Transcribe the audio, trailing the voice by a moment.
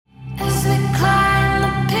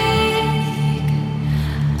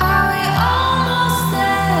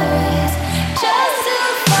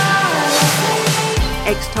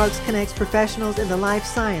XTalks connects professionals in the life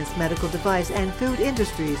science, medical device, and food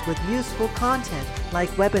industries with useful content like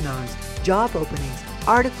webinars, job openings,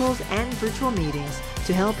 articles, and virtual meetings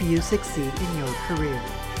to help you succeed in your career.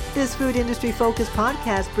 This food industry-focused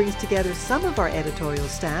podcast brings together some of our editorial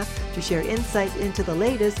staff to share insights into the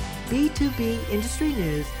latest B2B industry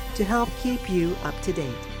news to help keep you up to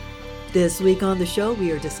date. This week on the show,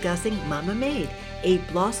 we are discussing Mama Made, a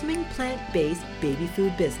blossoming plant-based baby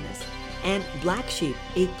food business, and Black Sheep,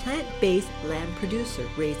 a plant-based lamb producer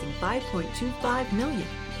raising $5.25 million.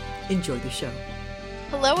 Enjoy the show.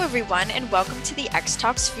 Hello, everyone, and welcome to the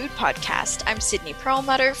XTalks Food Podcast. I'm Sydney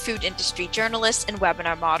Perlmutter, food industry journalist and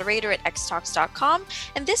webinar moderator at xtalks.com.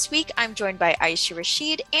 And this week, I'm joined by Aisha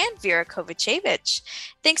Rashid and Vera Kovacevic.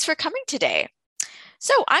 Thanks for coming today.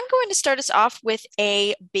 So I'm going to start us off with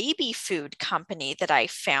a baby food company that I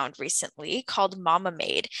found recently called Mama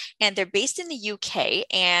Made, and they're based in the UK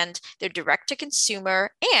and they're direct to consumer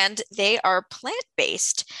and they are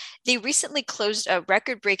plant-based. They recently closed a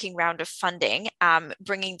record-breaking round of funding,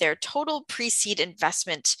 bringing their total pre-seed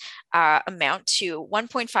investment amount to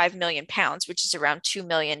 1.5 million pounds, which is around $2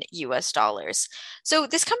 million US dollars. So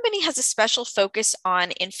this company has a special focus on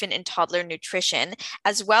infant and toddler nutrition,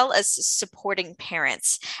 as well as supporting parents.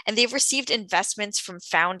 And they've received investments from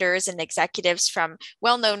founders and executives from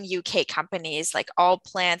well-known UK companies like All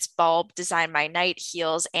Plants, Bulb, Design by Night,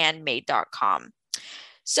 Heels, and Made.com.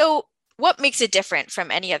 So what makes it different from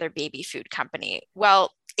any other baby food company?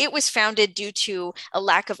 Well, it was founded due to a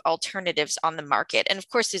lack of alternatives on the market. And of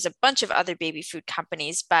course, there's a bunch of other baby food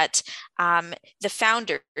companies, but the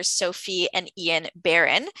founders, Sophie and Ian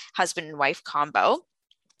Barron, husband and wife combo,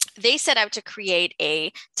 they set out to create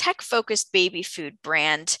a tech-focused baby food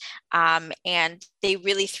brand, and they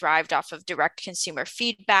really thrived off of direct consumer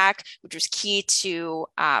feedback, which was key to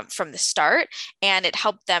from the start, and it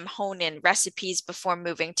helped them hone in recipes before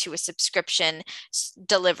moving to a subscription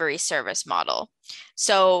delivery service model.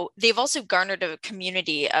 So they've also garnered a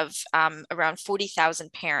community of around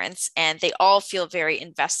 40,000 parents, and they all feel very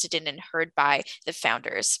invested in and heard by the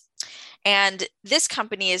founders. And this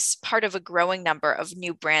company is part of a growing number of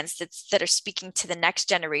new brands that are speaking to the next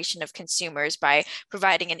generation of consumers by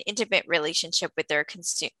providing an intimate relationship with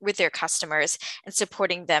their customers and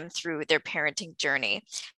supporting them through their parenting journey.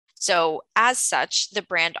 So as such, the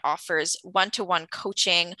brand offers one-to-one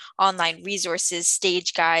coaching, online resources,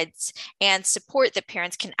 stage guides, and support that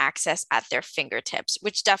parents can access at their fingertips,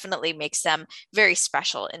 which definitely makes them very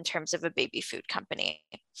special in terms of a baby food company.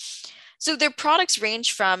 So their products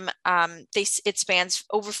range from, it spans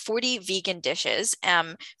over 40 vegan dishes.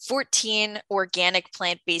 14 organic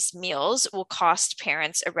plant-based meals will cost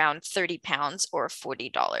parents around 30 pounds or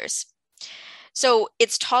 $40. So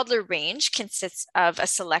its toddler range consists of a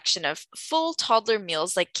selection of full toddler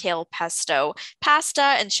meals like kale pesto, pasta,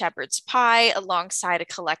 and shepherd's pie, alongside a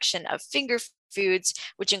collection of finger foods,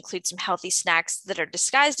 which include some healthy snacks that are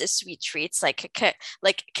disguised as sweet treats like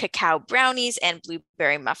cacao brownies and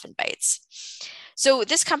blueberry muffin bites. So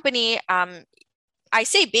this company, I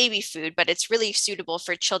say baby food, but it's really suitable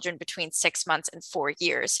for children between 6 months and 4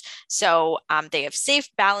 years. So they have safe,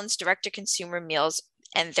 balanced, direct-to-consumer meals,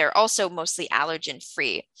 and they're also mostly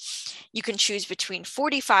allergen-free. You can choose between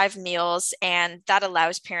 45 meals, and that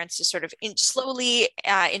allows parents to sort of slowly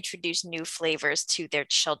introduce new flavors to their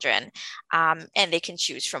children. And they can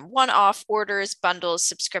choose from one-off orders, bundles,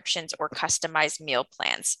 subscriptions, or customized meal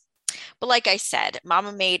plans. But like I said,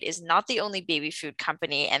 Mama Made is not the only baby food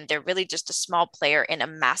company, and they're really just a small player in a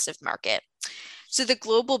massive market. So the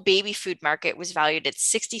global baby food market was valued at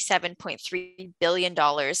 $67.3 billion in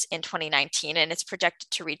 2019, and it's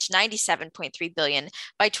projected to reach $97.3 billion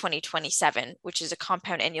by 2027, which is a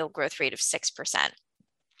compound annual growth rate of 6%.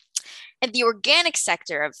 And the organic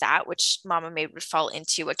sector of that, which Mama Made would fall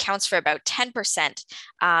into, accounts for about 10%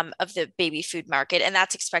 of the baby food market, and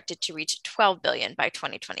that's expected to reach $12 billion by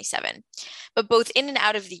 2027. But both in and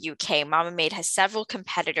out of the UK, Mama Made has several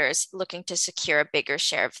competitors looking to secure a bigger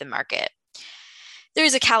share of the market.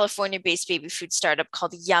 There's a California-based baby food startup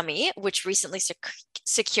called Yummy, which recently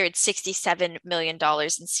secured $67 million in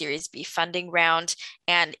Series B funding round,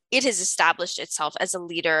 and it has established itself as a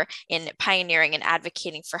leader in pioneering and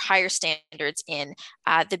advocating for higher standards in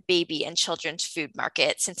the baby and children's food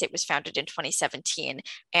market since it was founded in 2017.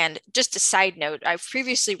 And just a side note, I've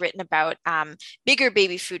previously written about bigger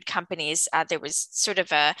baby food companies. There was sort of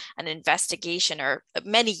an investigation or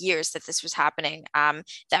many years that this was happening,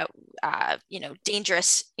 that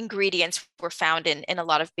dangerous ingredients were found in a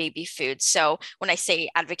lot of baby foods. So when I say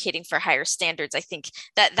advocating for higher standards, I think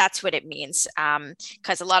that's what it means,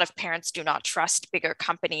 because a lot of parents do not trust bigger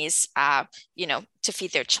companies, to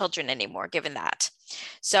feed their children anymore, given that.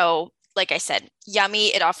 So, like I said,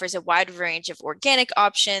 Yummy, it offers a wide range of organic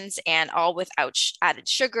options and all without added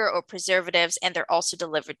sugar or preservatives, and they're also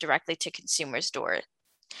delivered directly to consumers'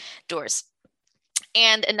 doors.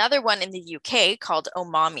 And another one in the UK called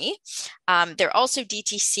Omami. They're also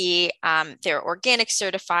DTC, they're organic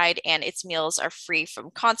certified, and its meals are free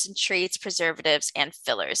from concentrates, preservatives, and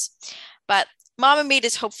fillers. But Mama Made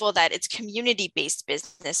is hopeful that its community-based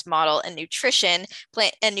business model and nutritious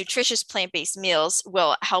plant-based meals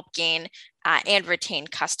will help gain and retain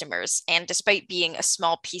customers. And despite being a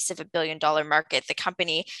small piece of $1 billion market, the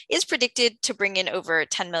company is predicted to bring in over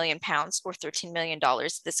 10 million pounds or $13 million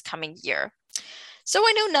this coming year. So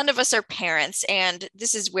I know none of us are parents, and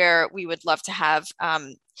this is where we would love to have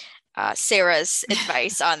Sarah's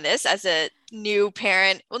advice on this as a new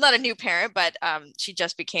parent. Well, not a new parent, but she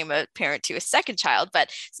just became a parent to a second child,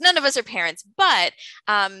 but so none of us are parents. But,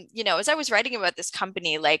 as I was writing about this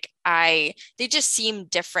company, they just seem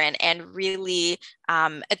different and really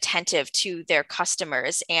attentive to their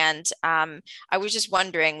customers. And I was just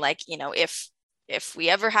wondering, if we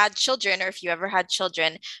ever had children, or if you ever had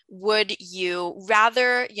children, would you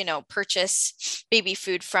rather, purchase baby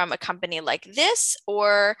food from a company like this,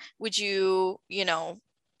 or would you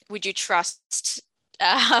trust,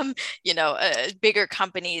 bigger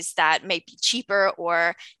companies that may be cheaper?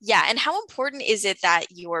 And how important is it that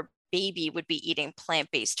your baby would be eating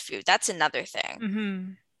plant-based food? That's another thing.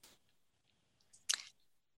 Mm-hmm.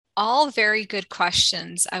 All very good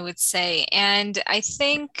questions, I would say. And I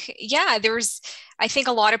think, I think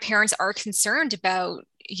a lot of parents are concerned about,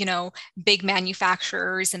 big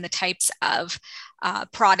manufacturers and the types of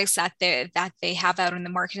products that they have out in the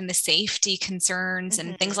market, and the safety concerns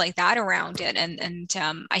and things like that around it. And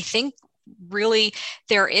I think really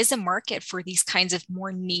there is a market for these kinds of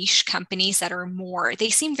more niche companies that are they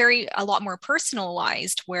seem a lot more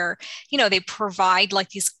personalized, where, they provide like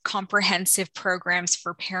these comprehensive programs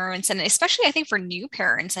for parents. And especially I think for new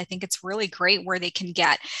parents, I think it's really great where they can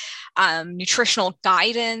get nutritional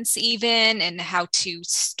guidance even, and how to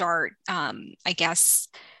start,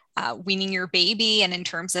 weaning your baby, and in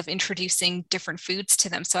terms of introducing different foods to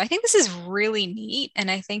them. So I think this is really neat.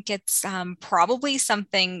 And I think it's probably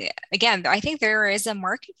something, again, I think there is a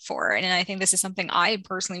market for it. And I think this is something I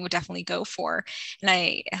personally would definitely go for. And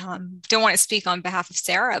I don't want to speak on behalf of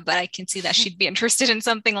Sarah, but I can see that she'd be interested in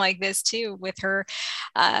something like this too with her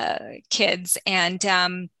kids. And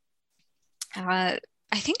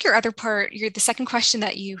I think the second question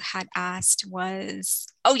that you had asked was,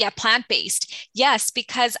 plant-based. Yes,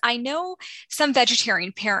 because I know some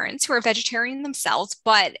vegetarian parents who are vegetarian themselves,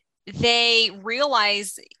 but they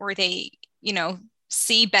realize, or they,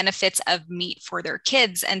 see benefits of meat for their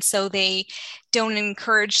kids. And so they don't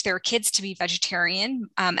encourage their kids to be vegetarian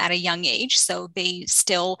at a young age. So they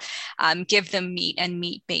still give them meat and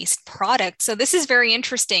meat-based products. So this is very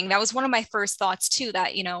interesting. That was one of my first thoughts too,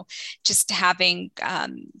 that, just having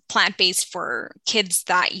plant-based for kids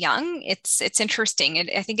that young, it's interesting.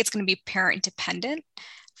 I think it's going to be parent dependent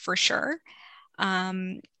for sure.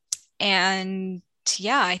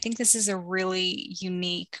 I think this is a really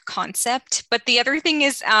unique concept. But the other thing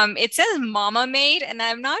is, it says Mama Made, and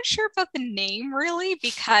I'm not sure about the name really,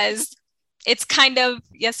 because it's kind of,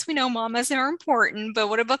 yes, we know mamas are important, but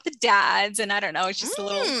what about the dads? And I don't know, it's just a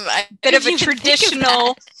little bit of a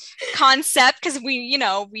traditional concept, because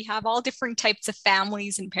we have all different types of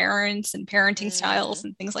families and parents and parenting styles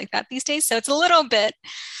and things like that these days. So it's a little bit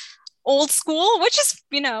old school, which is,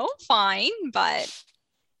 fine. But,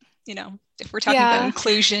 if we're talking about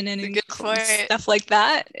inclusion and stuff like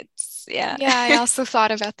that, it's I also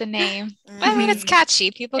thought about the name. I mean, it's catchy,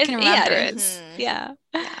 people can remember it.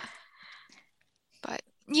 But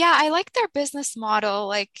I like their business model,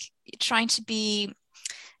 like trying to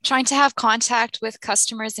have contact with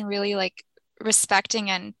customers and really like respecting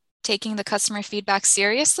and taking the customer feedback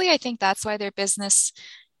seriously. I think that's why their business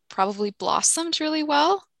probably blossomed really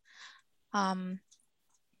well. And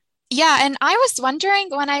I was wondering,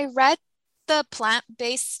 when I read the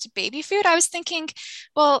plant-based baby food, I was thinking,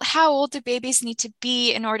 well, how old do babies need to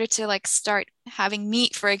be in order to like start having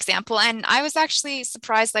meat, for example? And I was actually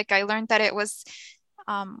surprised. Like, I learned that it was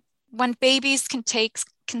when babies can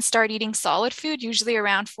start eating solid food, usually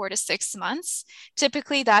around 4 to 6 months.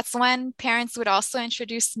 Typically, that's when parents would also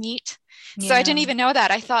introduce meat. Yeah. So I didn't even know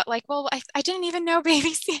that. I thought like, well, I didn't even know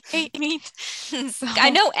babies ate meat. So. I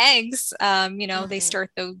know eggs, they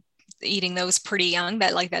start eating those pretty young.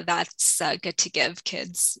 That's good to give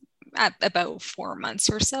kids at about 4 months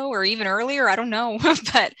or so, or even earlier. I don't know,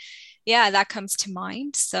 but that comes to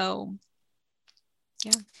mind. So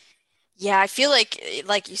Yeah, I feel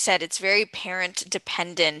like you said, it's very parent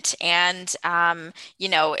dependent. And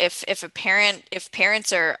if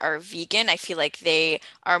parents are vegan, I feel like they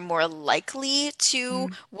are more likely to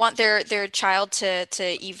Mm. want their child to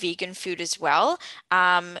eat vegan food as well.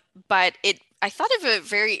 Um, but I thought of a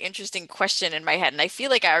very interesting question in my head, and I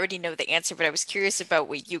feel like I already know the answer, but I was curious about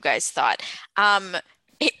what you guys thought. Um,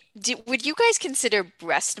 would you guys consider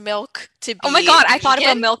breast milk to Oh my be God, I thought about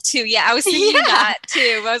vegan? milk too. Yeah, I was thinking Yeah. that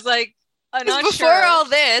too. I was like, I'm Because not before sure. all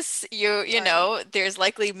this, you Right. know, there's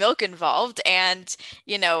likely milk involved, and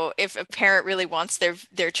if a parent really wants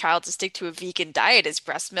their child to stick to a vegan diet, is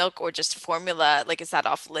breast milk or just formula, like, is that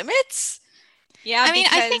off limits? Yeah, I mean,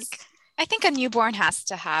 because I think a newborn has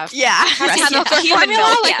to have Yeah. has to breast have milk or human formula.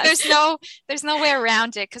 milk, Like yes. there's no way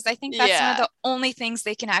around it because I think that's one of Yeah. the only things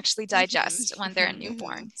they can actually digest when they're a Mhm. Hmm.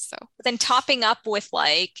 newborn. So Then topping up with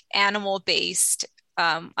like animal-based,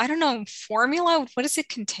 I don't know, formula. What does it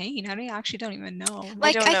contain? Actually don't even know. I like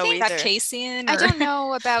Like, don't I know is think that either. casein I or don't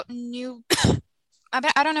know about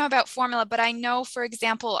I don't know about formula, but I know, for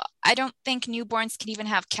example, I don't think newborns can even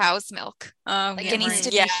have cow's milk. oh Like yeah, it needs Hmm. to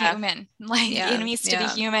right. be Yeah. human. Like it Yeah, needs to be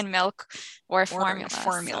yeah. human milk or Or formula. So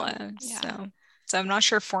formula. yeah, So I'm not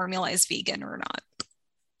sure formula is vegan or not.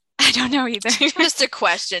 I don't know either. Just a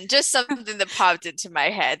question, just something that popped into my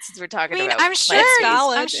head since we're I talking mean, about It's plant-based. I'm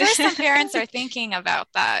valid. sure some parents are thinking about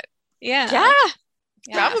that. Yeah, Yeah.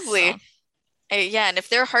 Yeah, so probably. Yeah, and if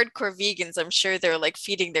they're hardcore vegans, I'm sure they're like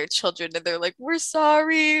feeding their children and they're like, "We're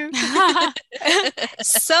sorry."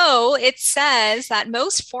 So it says that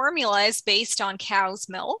most formula is based on cow's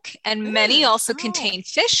milk, and many Mm. also oh, contain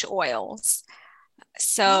fish oils.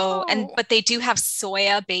 So, oh, but they do have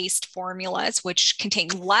soya-based formulas, which contain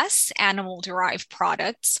less animal-derived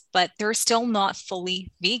products, but they're still not fully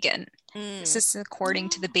vegan. This Mm. is according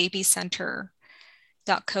to the oh.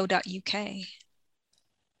 babycenter.co.uk.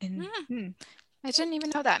 And Hmm. I didn't even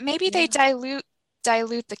know that. Maybe they yeah.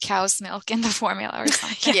 dilute the cow's milk in the formula or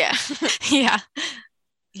something. Yeah. Yeah.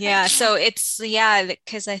 Yeah, so yeah,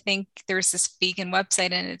 because I think there's this vegan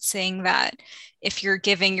website and it's saying that if you're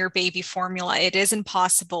giving your baby formula, it is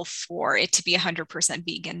impossible for it to be 100%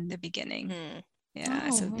 vegan in the beginning. Hmm. Yeah,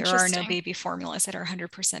 so Oh, there are no interesting. baby formulas that are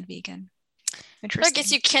 100% vegan. So I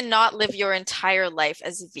guess Interesting. you cannot live your entire life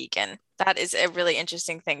as a vegan. That is a really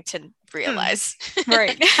interesting thing to Hmm, realize.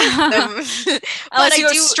 right. Um, but Unless I you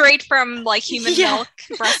go do, straight from like human yeah, milk,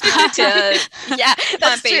 breast milk to yeah,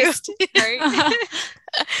 that's true. plant-based, right?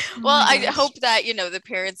 Oh Well, my I gosh. hope that, the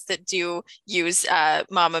parents that do use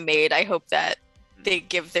Mama Made, I hope that they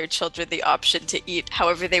give their children the option to eat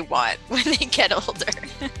however they want when they get older.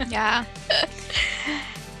 Yeah.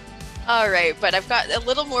 All right, but I've got a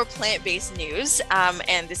little more plant-based news,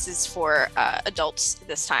 and this is for adults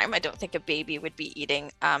this time. I don't think a baby would be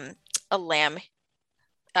eating a lamb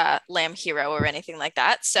hero or anything like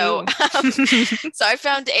that. So, Ooh. so I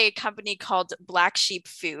found a company called Black Sheep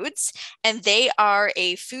Foods, and they are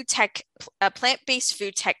a plant-based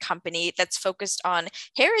food tech company that's focused on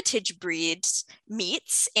heritage breeds,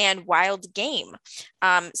 meats, and wild game.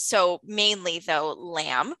 So mainly though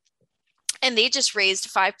lamb. And they just raised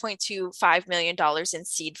 $5.25 million in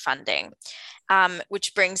seed funding,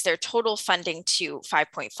 which brings their total funding to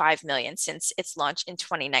 $5.5 million since its launch in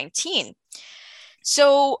 2019.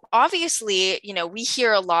 So obviously, we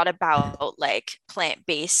hear a lot about like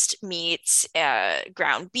plant-based meats,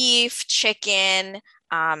 ground beef, chicken,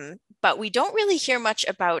 but we don't really hear much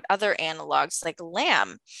about other analogs like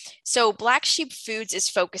lamb. So Black Sheep Foods is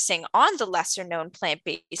focusing on the lesser known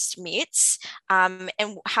plant-based meats. And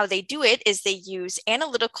how they do it is they use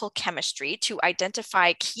analytical chemistry to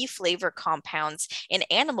identify key flavor compounds in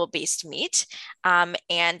animal-based meat,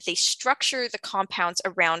 and they structure the compounds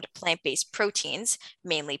around plant-based proteins,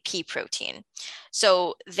 mainly pea protein.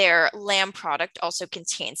 So their lamb product also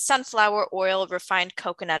contains sunflower oil, refined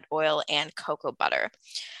coconut oil, and cocoa butter.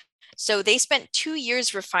 So they spent 2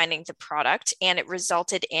 years refining the product, and it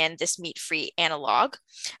resulted in this meat-free analog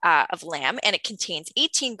of lamb, and it contains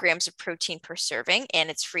 18 grams of protein per serving, and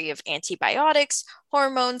it's free of antibiotics,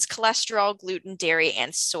 hormones, cholesterol, gluten, dairy,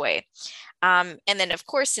 and soy. And then, of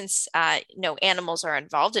course, since no animals are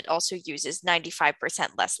involved, it also uses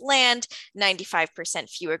 95% less land, 95%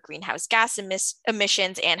 fewer greenhouse gas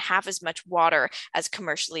emissions, and half as much water as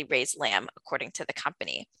commercially raised lamb, according to the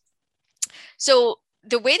company. So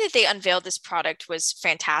the way that they unveiled this product was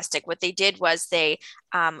fantastic. What they did was they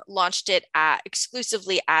launched it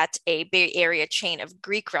exclusively at a Bay Area chain of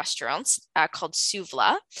Greek restaurants called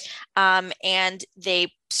Suvla, and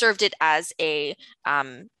they served it as a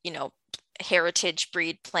heritage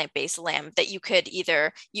breed plant-based lamb that you could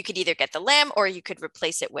either get the lamb or you could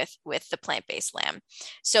replace it with the plant-based lamb.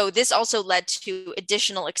 So this also led to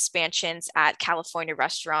additional expansions at California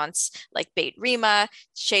restaurants like Beit Rima,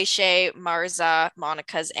 Shea Shea, Marza,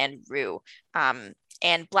 Monica's, and Rue.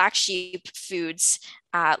 And Black Sheep Foods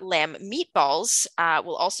lamb meatballs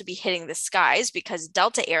will also be hitting the skies because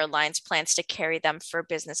Delta Airlines plans to carry them for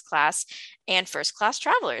business class and first class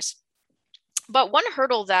travelers. But one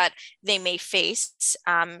hurdle that they may face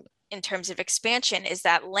in terms of expansion is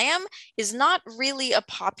that lamb is not really a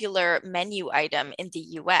popular menu item in the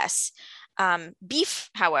US. Beef,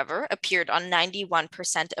 however, appeared on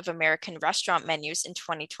 91% of American restaurant menus in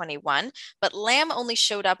 2021, but lamb only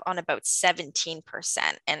showed up on about 17%.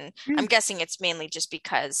 And I'm guessing it's mainly just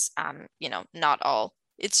because, not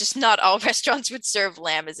all restaurants would serve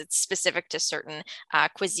lamb, as it's specific to certain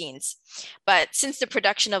cuisines. But since the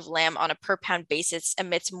production of lamb on a per pound basis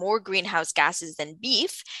emits more greenhouse gases than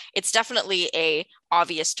beef, it's definitely a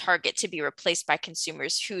obvious target to be replaced by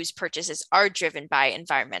consumers whose purchases are driven by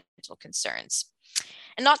environmental concerns.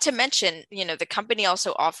 And not to mention, the company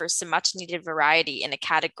also offers some much needed variety in a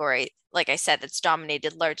category, like I said, that's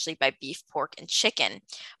dominated largely by beef, pork, and chicken.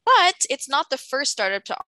 But it's not the first startup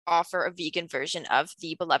to offer a vegan version of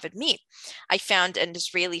the beloved meat. I found an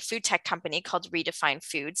Israeli food tech company called Redefine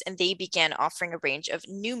Foods, and they began offering a range of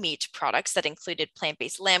new meat products that included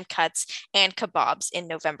plant-based lamb cuts and kebabs in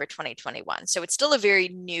November 2021. So it's still a very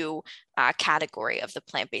new category of the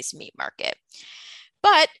plant-based meat market.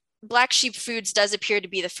 But Black Sheep Foods does appear to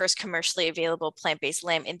be the first commercially available plant-based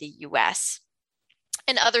lamb in the US.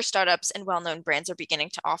 And other startups and well-known brands are beginning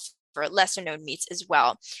to offer lesser known meats as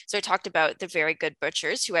well. So I talked about the Very Good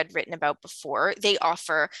Butchers, who I'd written about before. They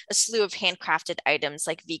offer a slew of handcrafted items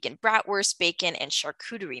like vegan bratwurst, bacon, and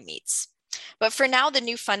charcuterie meats. But for now, the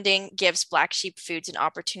new funding gives Black Sheep Foods an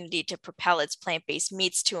opportunity to propel its plant-based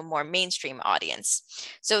meats to a more mainstream audience.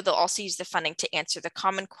 So they'll also use the funding to answer the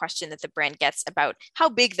common question that the brand gets about how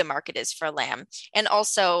big the market is for lamb. And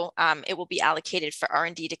also it will be allocated for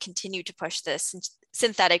R&D to continue to push this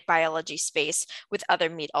synthetic biology space with other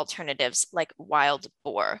meat alternatives like wild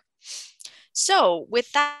boar. So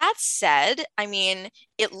with that said, I mean,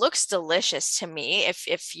 it looks delicious to me.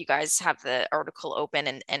 If you guys have the article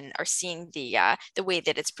open and are seeing the way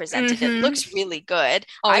that it's presented, it looks really good.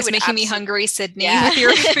 Always making me hungry, Sydney, with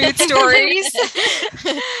your food stories.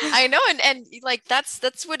 I know, and like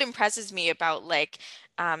that's what impresses me about like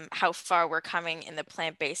how far we're coming in the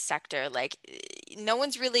plant-based sector. Like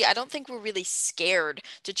I don't think we're really scared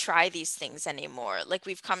to try these things anymore. Like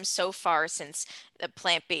we've come so far since a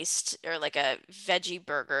plant-based or like a veggie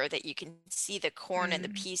burger that you can see the corn and the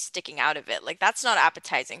peas sticking out of it. Like that's not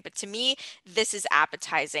appetizing, but to me, this is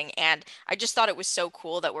appetizing. And I just thought it was so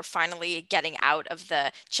cool that we're finally getting out of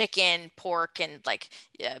the chicken, pork, and like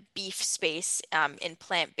beef space in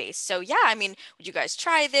plant-based. So yeah, I mean, would you guys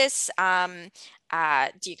try this?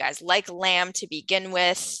 Do you guys like lamb to begin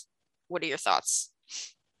with? What are your thoughts?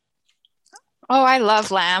 Oh, I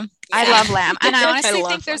love lamb. Yeah. I love lamb. And I honestly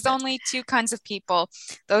think there's only two kinds of people,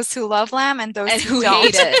 those who love lamb and those who don't.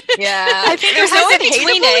 Hate it. Yeah. I think there's no in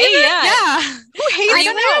between. Yeah. Who hates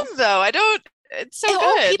lamb though? I don't. It's so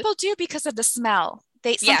good. People do because of the smell.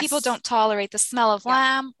 Some people don't tolerate the smell of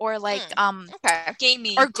lamb or like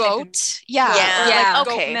gamey or goat. Like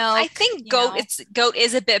goat milk. I think goat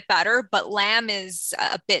is a bit better, but lamb is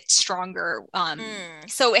a bit stronger.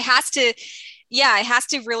 So it has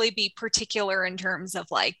to really be particular in terms of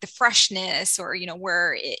like the freshness or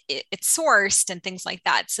where it's sourced and things like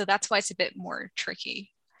that. So that's why it's a bit more tricky.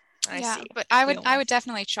 I see. But I would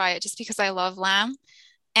definitely try it just because I love lamb.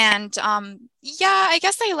 And I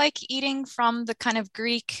guess I like eating from the kind of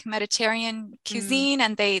Greek Mediterranean cuisine,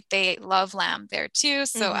 and they love lamb there too.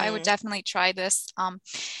 So I would definitely try this.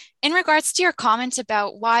 In regards to your comment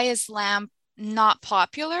about why is lamb not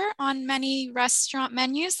popular on many restaurant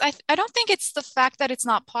menus, I don't think it's the fact that it's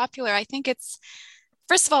not popular. I think it's,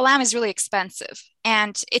 first of all, lamb is really expensive,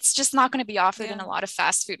 and it's just not going to be offered in a lot of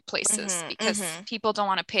fast food places because people don't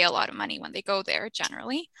want to pay a lot of money when they go there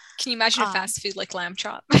generally. Can you imagine a fast food like lamb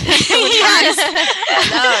chop?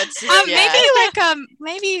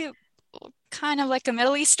 Maybe kind of like a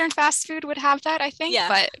Middle Eastern fast food would have that, I think,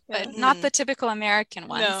 but not the typical American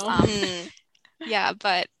ones. No.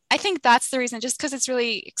 But I think that's the reason, just because it's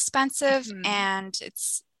really expensive and it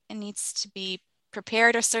needs to be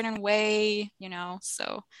prepared a certain way,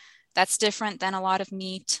 so that's different than a lot of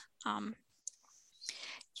meat. And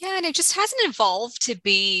it just hasn't evolved to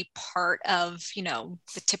be part of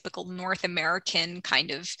the typical North American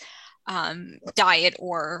kind of diet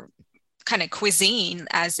or kind of cuisine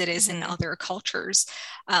as it is in other cultures,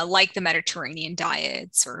 like the Mediterranean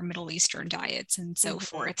diets or Middle Eastern diets and so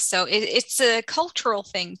forth. So it's a cultural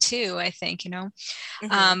thing too, I think,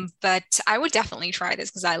 but I would definitely try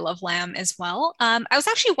this because I love lamb as well. I was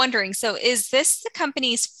actually wondering, so is this the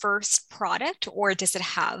company's first product, or does it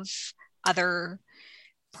have other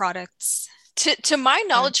products? To my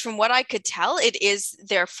knowledge, from what I could tell, it is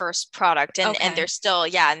their first product, and they're still,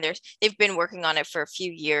 they've been working on it for a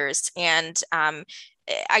few years. And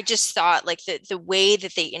I just thought like the way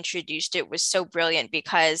that they introduced it was so brilliant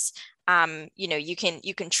because you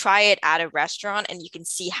can try it at a restaurant and you can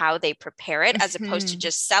see how they prepare it, as opposed to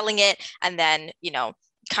just selling it and then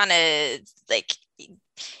kind of like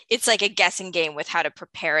it's like a guessing game with how to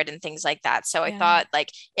prepare it and things like that. So I thought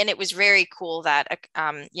and it was very cool that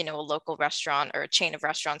a local restaurant or a chain of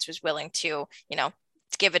restaurants was willing to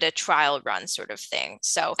give it a trial run sort of thing.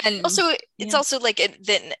 So and also it's also like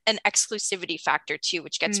an exclusivity factor too,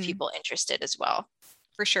 which gets people interested as well.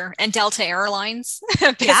 For sure. And Delta Airlines,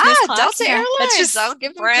 business class. Delta Airlines. That's just I'll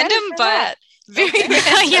give them random, but very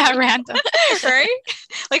random, right?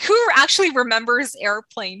 Like, who actually remembers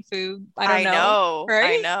airplane food? I don't know.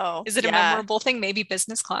 Right? I know. Is it a memorable thing? Maybe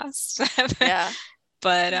business class. Yeah.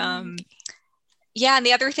 But and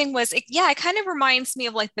the other thing was, it kind of reminds me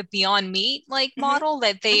of like the Beyond Meat model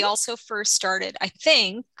that they also first started, I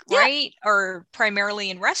think, right? Or primarily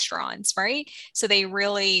in restaurants, right? So they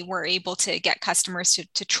really were able to get customers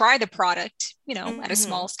to try the product, at a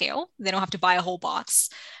small scale. They don't have to buy a whole box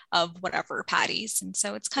of whatever patties. And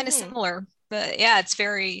so it's kind of similar, but it's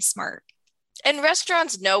very smart. And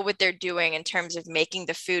restaurants know what they're doing in terms of making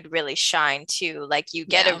the food really shine too. Like you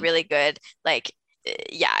get a really good,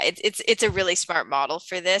 it's a really smart model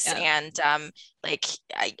for this. And I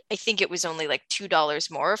think it was only like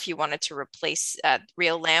 $2 more if you wanted to replace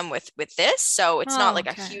real lamb with this. So it's not like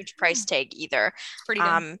a huge price tag either. It's pretty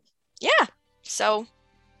good. So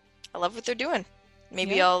I love what they're doing.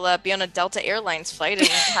 Maybe I'll be on a Delta Airlines flight and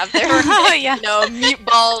have their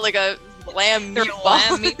meatball, like a lamb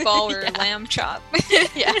meatball or lamb chop.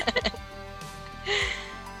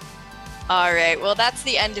 All right. Well, that's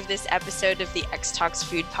the end of this episode of the X Talks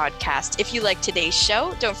Food Podcast. If you like today's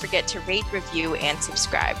show, don't forget to rate, review, and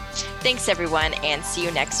subscribe. Thanks, everyone, and see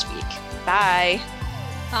you next week. Bye.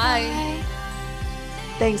 Bye.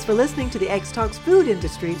 Thanks for listening to the X Talks Food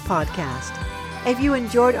Industry Podcast. If you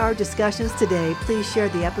enjoyed our discussions today, please share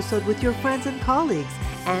the episode with your friends and colleagues,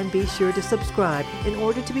 and be sure to subscribe in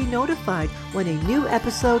order to be notified when a new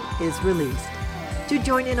episode is released. To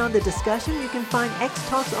join in on the discussion, you can find X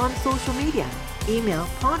Talks on social media, email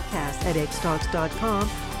podcast@xtalks.com,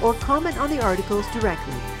 or comment on the articles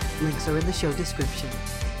directly. Links are in the show description.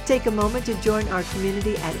 Take a moment to join our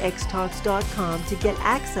community at xtalks.com to get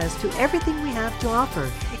access to everything we have to offer,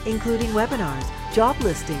 including webinars, job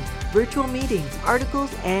listings, virtual meetings,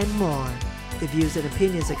 articles, and more. The views and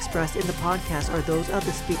opinions expressed in the podcast are those of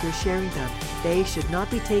the speakers sharing them. They should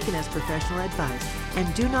not be taken as professional advice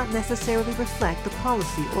and do not necessarily reflect the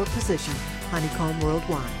policy or position Honeycomb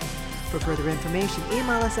Worldwide. For further information,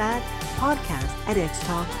 email us at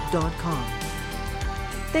podcast@xtalks.com.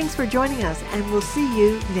 Thanks for joining us, and we'll see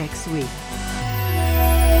you next week.